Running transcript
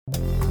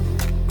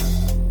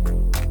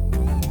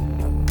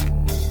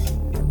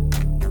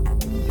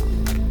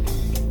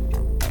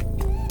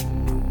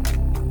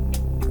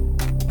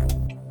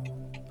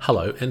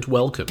Hello and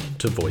welcome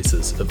to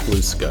Voices of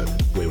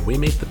BlueScope, where we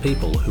meet the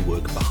people who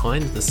work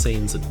behind the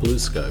scenes at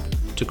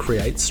BlueScope to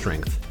create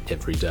strength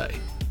every day.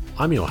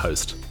 I'm your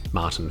host,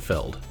 Martin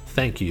Feld.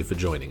 Thank you for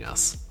joining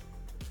us.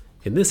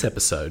 In this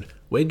episode,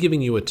 we're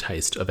giving you a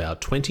taste of our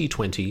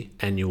 2020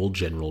 annual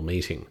general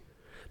meeting.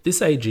 This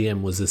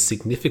AGM was a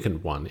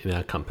significant one in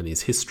our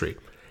company's history,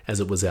 as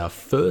it was our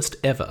first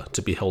ever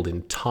to be held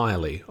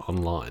entirely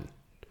online,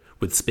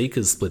 with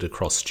speakers split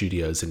across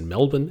studios in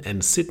Melbourne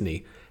and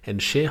Sydney and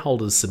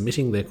shareholders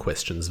submitting their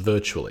questions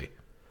virtually.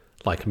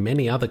 Like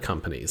many other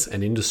companies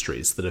and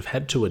industries that have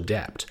had to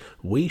adapt,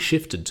 we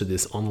shifted to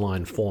this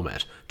online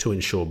format to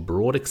ensure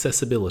broad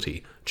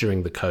accessibility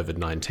during the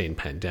COVID-19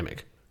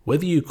 pandemic.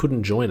 Whether you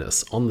couldn't join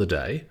us on the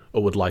day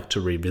or would like to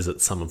revisit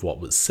some of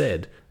what was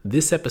said,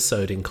 this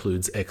episode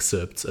includes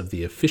excerpts of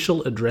the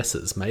official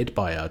addresses made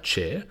by our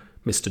chair,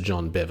 Mr.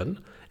 John Bevan,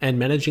 and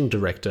Managing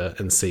Director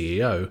and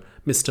CEO,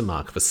 Mr.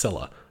 Mark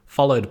Vassella,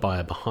 followed by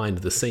a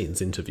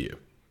behind-the-scenes interview.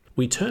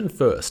 We turn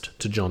first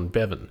to John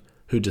Bevan,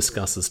 who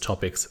discusses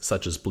topics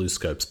such as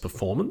BlueScope's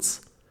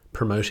performance,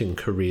 promoting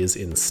careers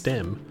in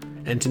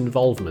STEM, and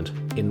involvement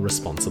in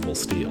responsible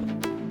steel.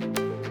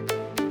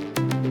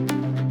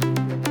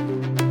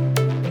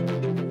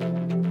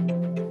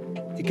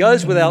 It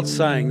goes without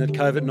saying that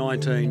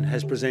COVID-19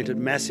 has presented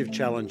massive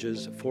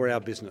challenges for our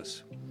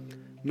business,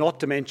 not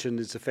to mention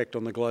its effect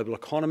on the global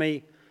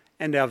economy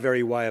and our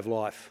very way of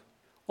life.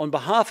 On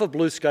behalf of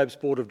BlueScope's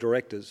Board of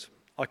Directors,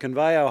 I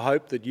convey our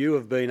hope that you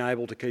have been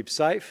able to keep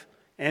safe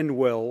and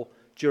well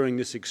during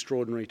this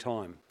extraordinary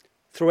time.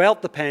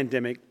 Throughout the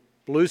pandemic,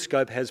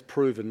 BlueScope has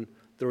proven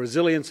the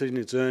resilience in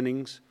its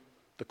earnings,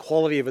 the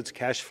quality of its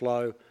cash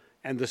flow,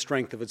 and the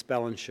strength of its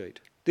balance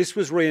sheet. This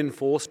was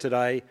reinforced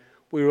today.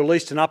 We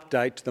released an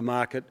update to the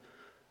market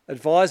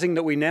advising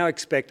that we now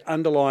expect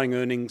underlying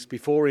earnings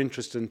before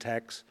interest and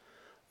tax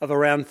of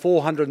around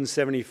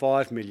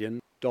 $475 million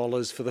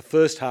for the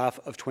first half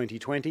of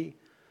 2020,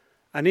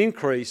 an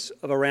increase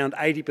of around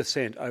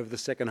 80% over the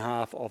second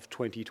half of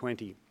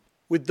 2020.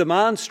 With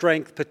demand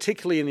strength,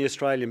 particularly in the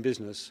Australian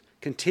business,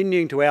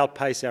 continuing to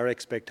outpace our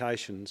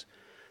expectations,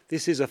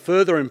 this is a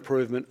further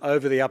improvement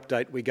over the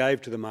update we gave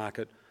to the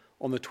market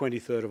on the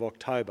 23rd of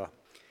October.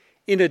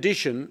 In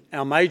addition,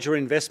 our major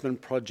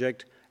investment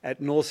project at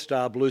North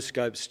Star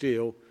BlueScope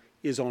Steel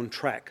is on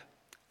track,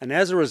 and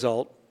as a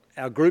result,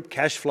 our group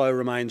cash flow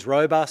remains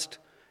robust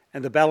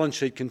and the balance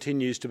sheet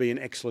continues to be in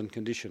excellent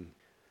condition.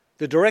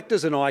 The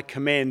directors and I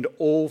commend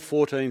all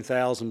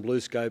 14,000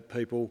 BlueScope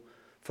people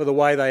for the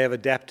way they have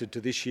adapted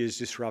to this year's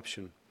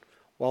disruption,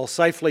 while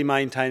safely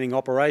maintaining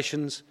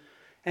operations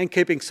and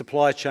keeping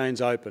supply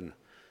chains open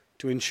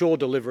to ensure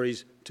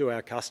deliveries to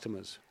our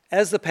customers.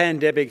 As the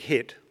pandemic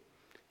hit,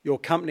 your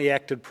company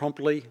acted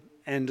promptly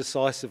and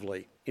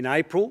decisively. In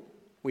April,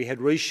 we had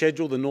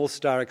rescheduled the North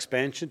Star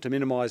expansion to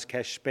minimise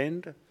cash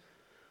spend.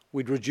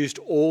 We'd reduced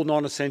all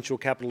non-essential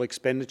capital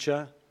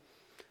expenditure,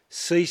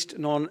 ceased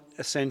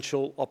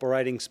non-essential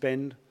operating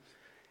spend,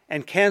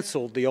 and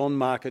cancelled the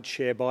on-market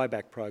share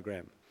buyback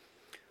program.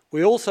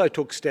 We also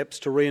took steps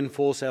to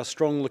reinforce our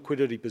strong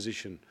liquidity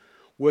position,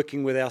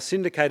 working with our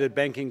syndicated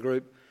banking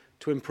group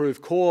to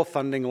improve core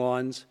funding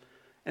lines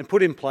and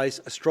put in place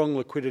a strong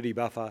liquidity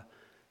buffer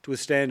to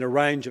withstand a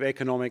range of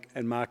economic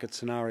and market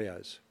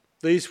scenarios.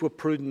 These were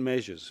prudent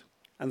measures,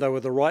 and they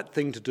were the right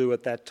thing to do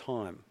at that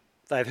time.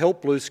 They have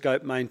helped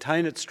BlueScope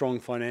maintain its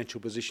strong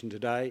financial position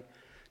today,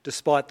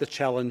 despite the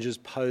challenges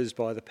posed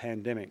by the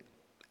pandemic,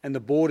 and the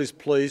board is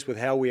pleased with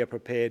how we are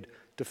prepared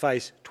to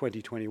face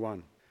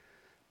 2021.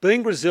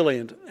 Being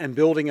resilient and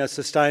building a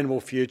sustainable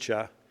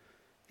future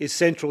is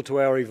central to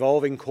our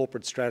evolving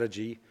corporate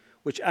strategy,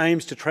 which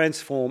aims to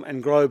transform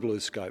and grow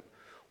BlueScope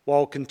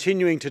while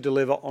continuing to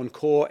deliver on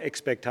core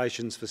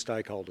expectations for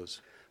stakeholders.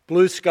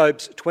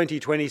 BlueScope's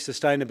 2020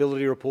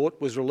 Sustainability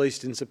Report was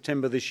released in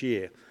September this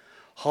year,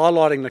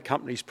 highlighting the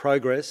company's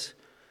progress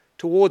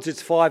towards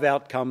its 5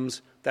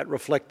 outcomes that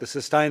reflect the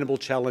sustainable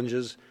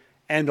challenges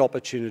and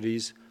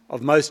opportunities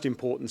of most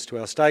importance to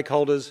our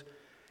stakeholders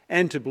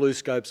and to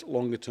BlueScope's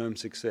longer-term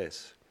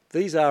success.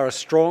 These are a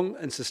strong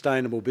and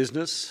sustainable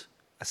business,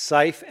 a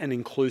safe and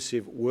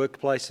inclusive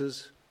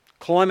workplaces,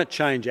 climate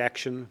change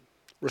action,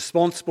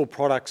 responsible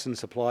products and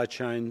supply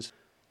chains,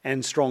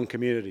 and strong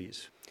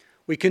communities.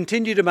 We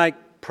continue to make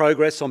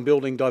progress on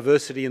building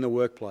diversity in the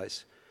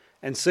workplace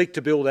and seek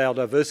to build our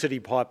diversity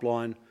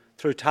pipeline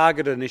through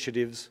targeted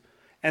initiatives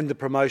and the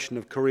promotion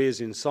of careers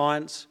in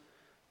science,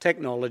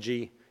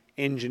 technology,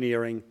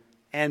 engineering,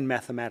 and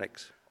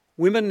mathematics.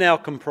 Women now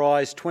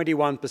comprise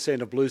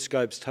 21% of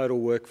BlueScope's total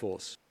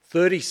workforce,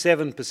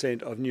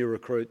 37% of new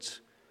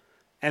recruits,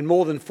 and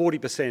more than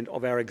 40%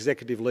 of our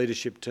executive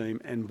leadership team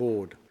and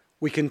board.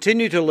 We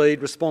continue to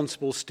lead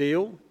Responsible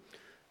Steel,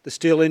 the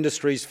steel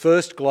industry's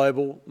first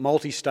global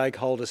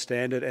multi-stakeholder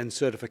standard and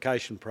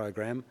certification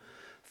program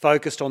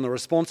focused on the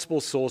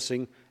responsible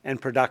sourcing and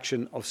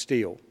production of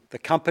steel. The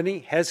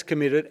company has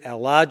committed our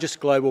largest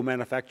global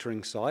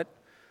manufacturing site,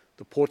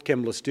 the Port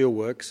Kembla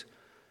Steelworks,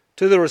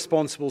 to the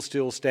Responsible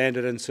Steel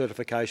Standard and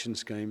Certification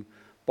Scheme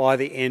by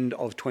the end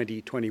of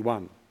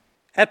 2021.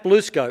 At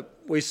BlueScope,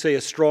 we see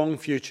a strong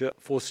future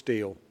for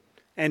steel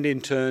and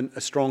in turn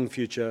a strong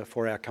future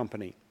for our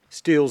company.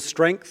 Steel's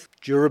strength,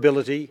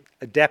 durability,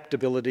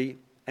 adaptability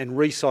and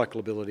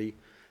recyclability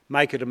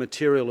make it a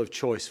material of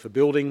choice for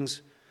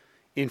buildings,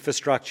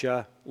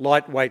 infrastructure,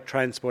 lightweight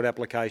transport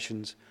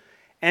applications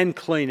and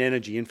clean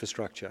energy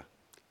infrastructure.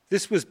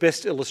 This was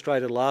best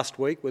illustrated last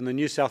week when the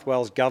New South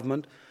Wales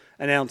Government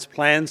announced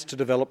plans to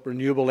develop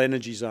renewable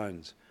energy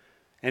zones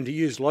and to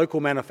use local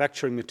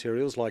manufacturing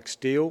materials like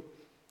steel,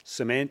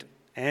 cement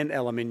and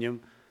aluminium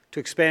to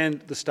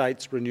expand the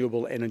state's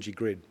renewable energy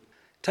grid.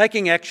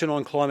 Taking action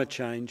on climate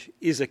change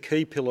is a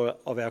key pillar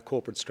of our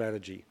corporate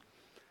strategy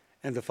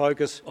and the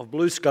focus of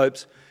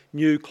BlueScope's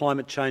new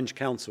Climate Change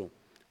Council,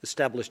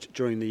 established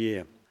during the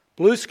year.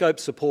 BlueScope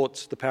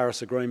supports the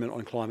Paris Agreement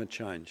on climate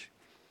change,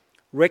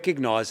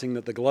 recognising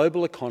that the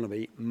global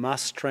economy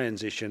must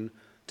transition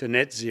to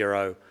net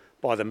zero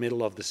by the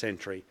middle of the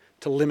century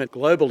to limit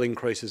global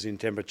increases in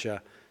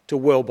temperature to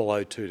well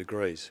below 2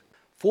 degrees.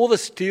 For the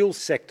steel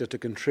sector to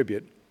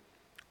contribute,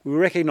 we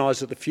recognise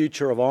that the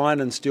future of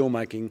iron and steel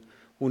making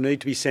will need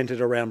to be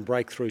centred around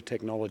breakthrough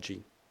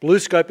technology.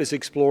 BlueScope is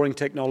exploring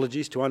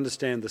technologies to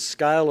understand the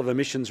scale of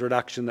emissions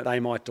reduction that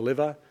they might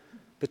deliver,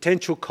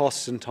 potential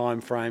costs and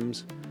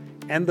timeframes,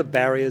 and the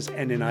barriers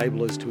and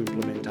enablers to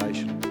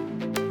implementation.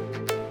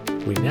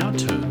 We now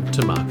turn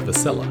to Mark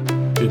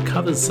Vasella, who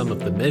covers some of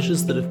the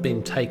measures that have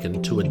been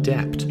taken to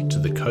adapt to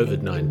the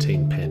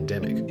COVID-19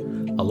 pandemic,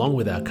 along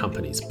with our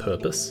company's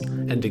purpose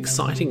and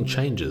exciting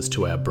changes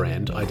to our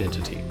brand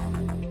identity.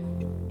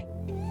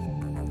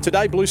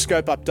 Today,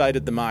 BlueScope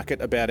updated the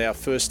market about our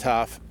first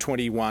half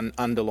 21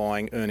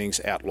 underlying earnings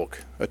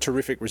outlook, a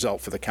terrific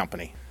result for the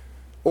company.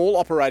 All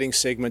operating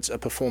segments are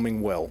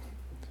performing well,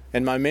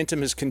 and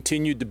momentum has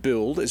continued to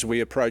build as we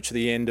approach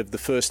the end of the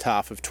first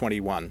half of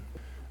 21.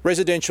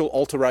 Residential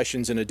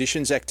alterations and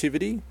additions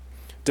activity,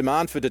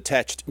 demand for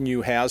detached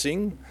new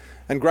housing,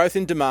 and growth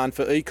in demand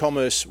for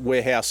e-commerce,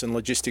 warehouse and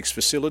logistics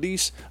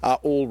facilities are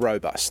all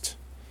robust.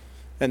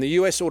 And the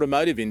US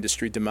automotive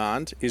industry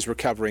demand is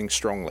recovering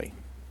strongly.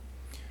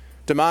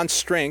 Demand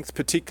strength,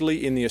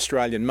 particularly in the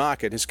Australian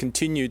market, has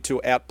continued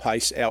to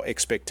outpace our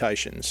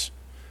expectations.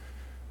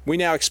 We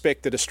now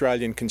expect that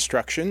Australian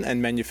construction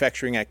and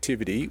manufacturing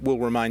activity will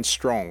remain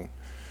strong,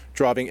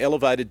 driving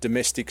elevated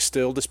domestic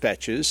steel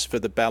dispatches for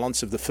the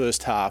balance of the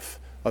first half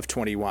of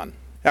 21.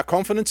 Our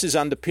confidence is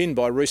underpinned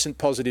by recent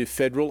positive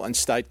federal and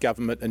state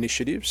government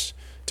initiatives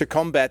to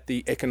combat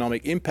the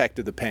economic impact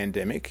of the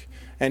pandemic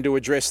and to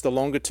address the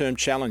longer-term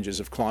challenges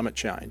of climate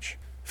change.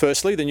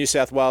 Firstly, the New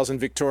South Wales and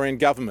Victorian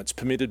governments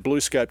permitted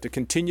BlueScope to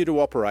continue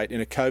to operate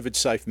in a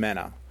COVID-safe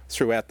manner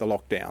throughout the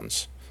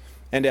lockdowns,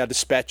 and our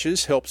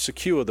dispatches helped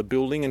secure the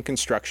building and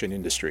construction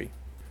industry.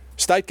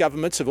 State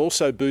governments have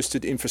also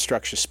boosted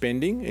infrastructure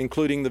spending,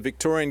 including the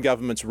Victorian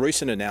government's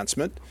recent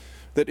announcement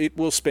that it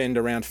will spend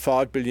around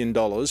 $5 billion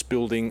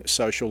building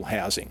social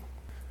housing.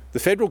 The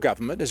federal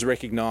government has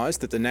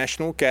recognised that the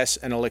national gas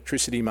and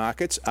electricity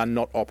markets are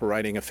not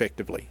operating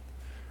effectively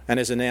and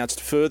has announced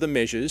further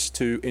measures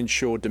to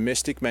ensure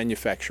domestic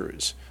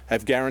manufacturers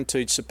have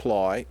guaranteed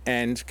supply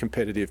and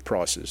competitive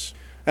prices.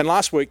 And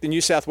last week, the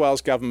New South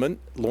Wales government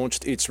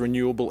launched its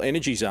renewable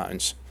energy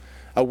zones,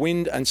 a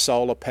wind and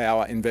solar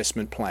power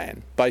investment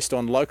plan based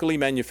on locally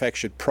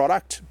manufactured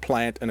product,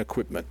 plant and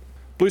equipment.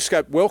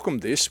 BlueScope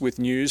welcomed this with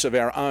news of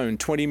our own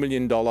 $20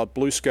 million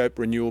BlueScope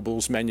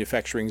Renewables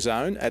manufacturing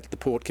zone at the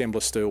Port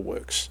Kembla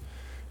Steelworks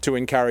to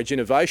encourage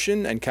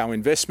innovation and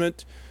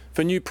co-investment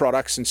for new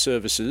products and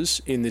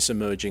services in this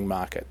emerging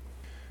market.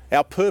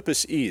 Our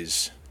purpose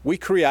is we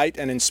create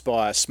and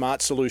inspire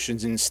smart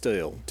solutions in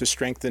steel to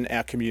strengthen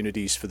our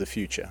communities for the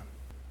future.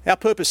 Our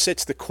purpose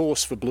sets the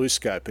course for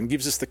BlueScope and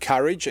gives us the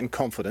courage and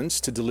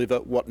confidence to deliver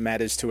what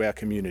matters to our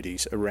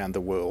communities around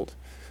the world,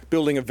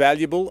 building a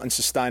valuable and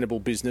sustainable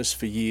business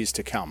for years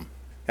to come.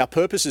 Our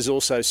purpose is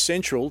also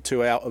central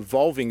to our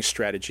evolving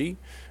strategy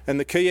and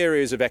the key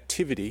areas of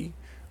activity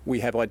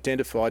we have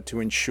identified to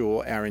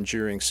ensure our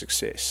enduring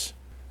success.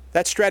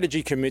 That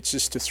strategy commits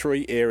us to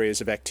 3 areas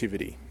of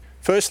activity.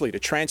 Firstly, to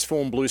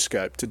transform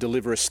BlueScope to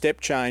deliver a step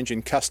change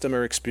in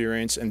customer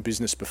experience and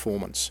business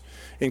performance,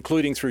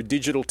 including through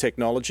digital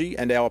technology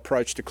and our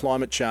approach to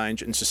climate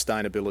change and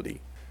sustainability.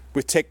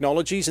 With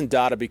technologies and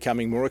data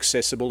becoming more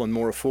accessible and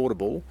more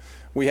affordable,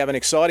 we have an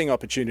exciting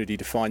opportunity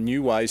to find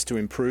new ways to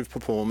improve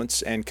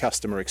performance and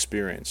customer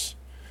experience.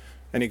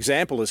 An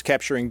example is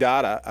capturing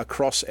data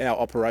across our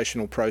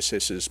operational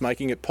processes,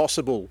 making it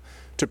possible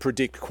to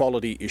predict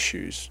quality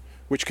issues,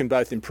 which can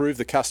both improve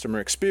the customer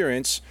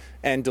experience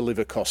and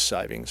deliver cost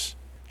savings.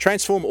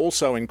 Transform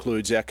also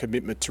includes our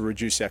commitment to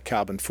reduce our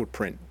carbon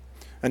footprint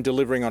and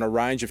delivering on a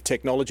range of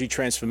technology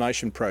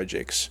transformation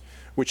projects,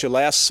 which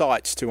allow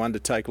sites to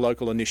undertake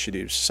local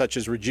initiatives such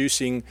as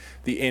reducing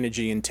the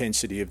energy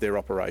intensity of their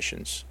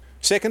operations.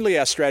 Secondly,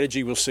 our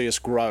strategy will see us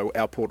grow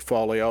our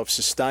portfolio of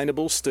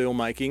sustainable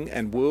steelmaking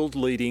and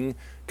world-leading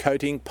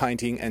coating,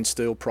 painting and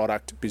steel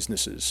product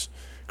businesses,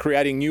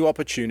 creating new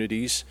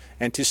opportunities,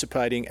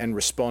 anticipating and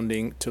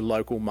responding to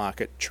local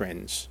market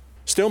trends.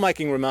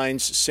 Steelmaking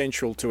remains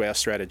central to our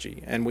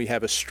strategy, and we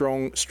have a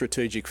strong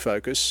strategic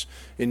focus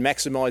in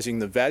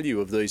maximising the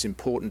value of these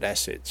important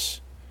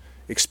assets,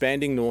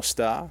 expanding North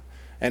Star,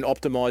 and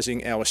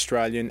optimising our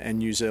Australian and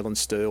New Zealand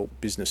steel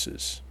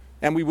businesses.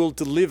 And we will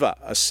deliver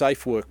a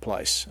safe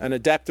workplace, an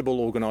adaptable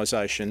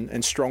organisation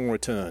and strong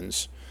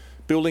returns,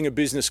 building a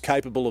business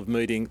capable of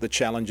meeting the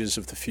challenges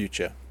of the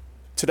future.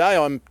 Today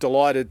I'm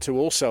delighted to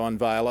also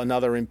unveil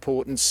another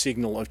important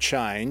signal of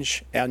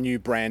change, our new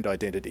brand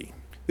identity.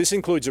 This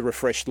includes a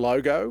refreshed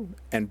logo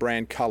and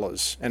brand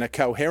colours and a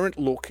coherent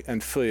look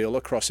and feel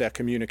across our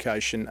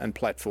communication and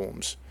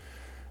platforms.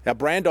 Our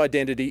brand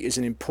identity is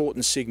an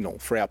important signal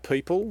for our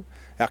people,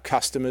 our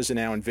customers and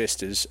our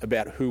investors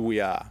about who we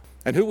are.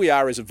 And who we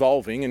are is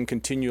evolving and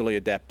continually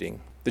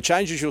adapting. The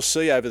changes you'll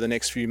see over the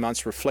next few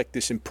months reflect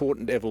this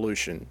important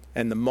evolution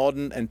and the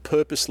modern and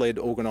purpose-led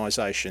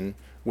organisation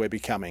we're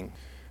becoming.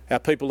 Our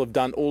people have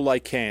done all they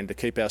can to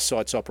keep our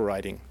sites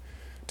operating,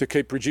 to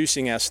keep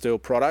producing our steel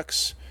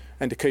products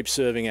and to keep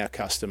serving our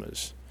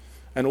customers.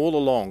 And all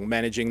along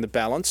managing the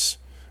balance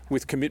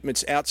with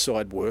commitments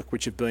outside work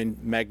which have been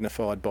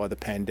magnified by the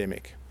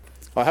pandemic.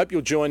 I hope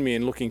you'll join me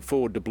in looking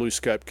forward to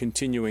BlueScope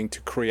continuing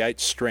to create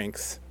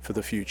strength for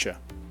the future.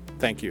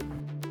 Thank you.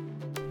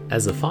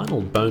 As a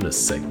final bonus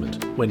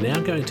segment, we're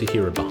now going to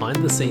hear a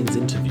behind-the-scenes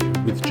interview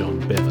with John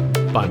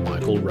Bevan by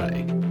Michael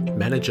Ray,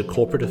 Manager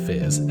Corporate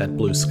Affairs at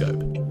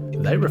BlueScope.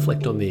 They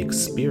reflect on the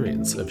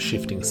experience of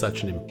shifting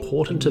such an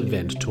important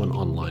event to an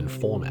online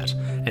format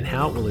and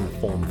how it will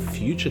inform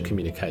future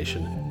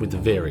communication with the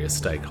various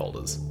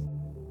stakeholders.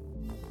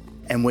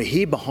 And we're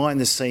here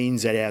behind the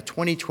scenes at our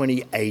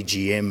 2020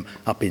 AGM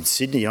up in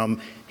Sydney. I'm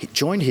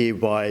joined here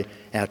by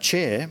our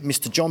chair,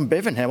 Mr. John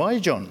Bevan. How are you,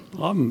 John?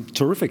 I'm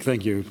terrific,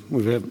 thank you.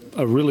 We've had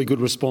a really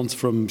good response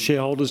from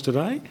shareholders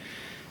today.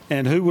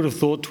 And who would have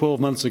thought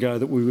 12 months ago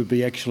that we would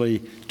be actually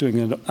doing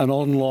an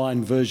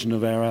online version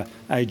of our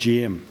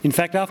AGM? In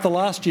fact, after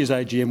last year's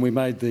AGM, we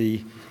made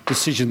the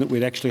decision that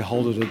we'd actually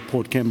hold it at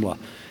Port Kembla.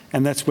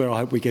 And that's where I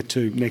hope we get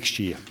to next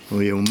year.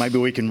 Well, maybe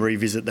we can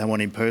revisit that one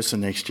in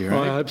person next year.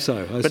 I hope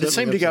so. But it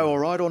seemed to go all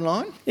right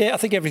online? Yeah, I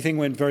think everything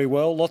went very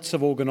well. Lots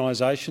of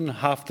organisation.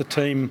 Half the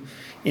team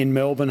in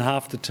Melbourne,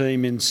 half the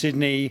team in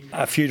Sydney.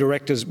 A few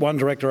directors, one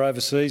director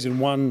overseas and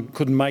one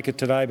couldn't make it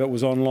today but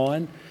was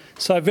online.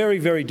 So very,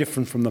 very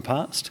different from the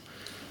past.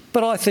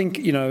 But I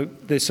think,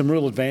 there's some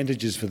real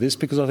advantages for this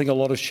because I think a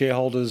lot of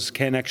shareholders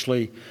can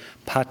actually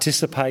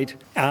participate,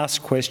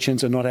 ask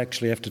questions and not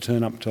actually have to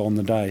turn up on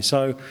the day.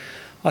 So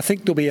I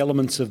think there'll be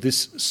elements of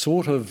this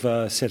sort of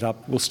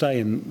setup will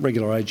stay in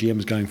regular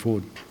AGMs going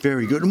forward.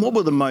 Very good. And what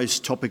were the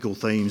most topical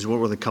themes? What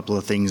were the couple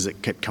of things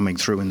that kept coming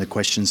through in the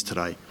questions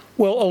today?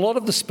 Well, a lot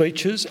of the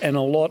speeches and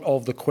a lot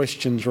of the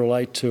questions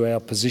relate to our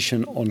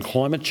position on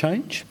climate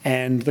change,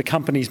 and the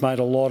company's made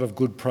a lot of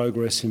good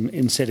progress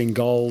in setting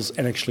goals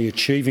and actually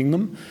achieving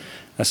them.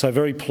 So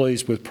very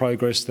pleased with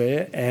progress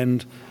there,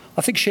 and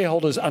I think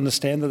shareholders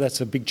understand that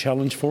that's a big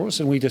challenge for us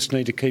and we just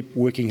need to keep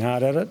working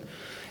hard at it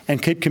and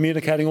keep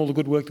communicating all the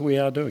good work that we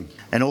are doing.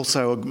 And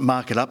also a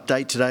market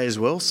update today as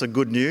well, so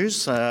good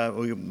news.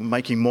 We're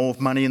making more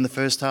money in the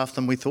first half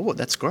than we thought.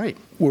 That's great.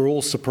 We're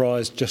all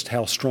surprised just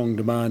how strong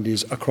demand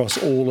is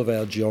across all of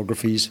our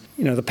geographies.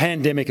 The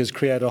pandemic has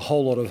created a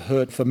whole lot of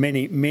hurt for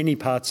many, many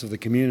parts of the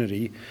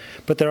community,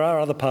 but there are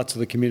other parts of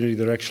the community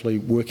that are actually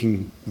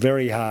working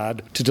very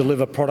hard to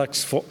deliver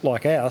products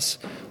like ours,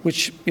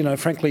 which,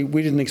 frankly,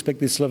 we didn't expect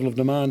this level of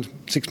demand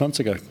 6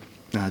 months ago.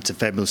 No, it's a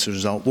fabulous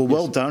result. Well,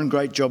 well done.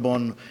 Great job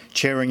on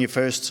chairing your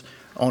first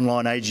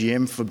online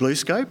AGM for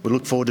BlueScope. We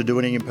look forward to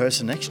doing it in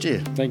person next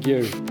year. Thank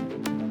you.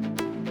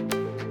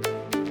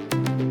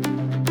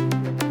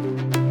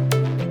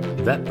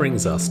 That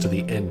brings us to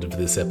the end of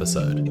this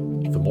episode.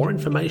 For more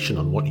information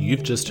on what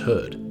you've just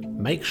heard,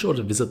 make sure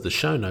to visit the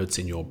show notes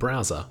in your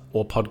browser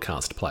or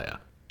podcast player.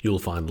 You'll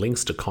find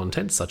links to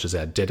content such as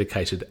our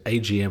dedicated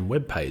AGM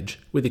webpage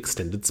with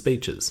extended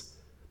speeches.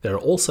 There are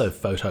also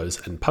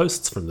photos and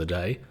posts from the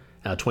day,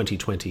 our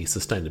 2020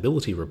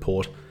 sustainability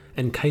report,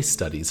 and case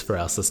studies for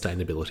our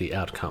sustainability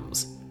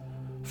outcomes.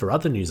 For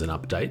other news and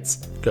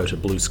updates, go to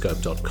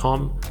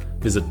bluescope.com,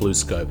 visit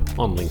BlueScope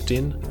on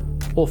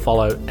LinkedIn, or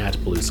follow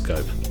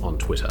 @BlueScope on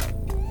Twitter.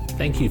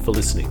 Thank you for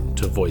listening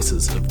to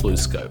Voices of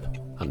BlueScope.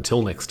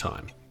 Until next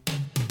time.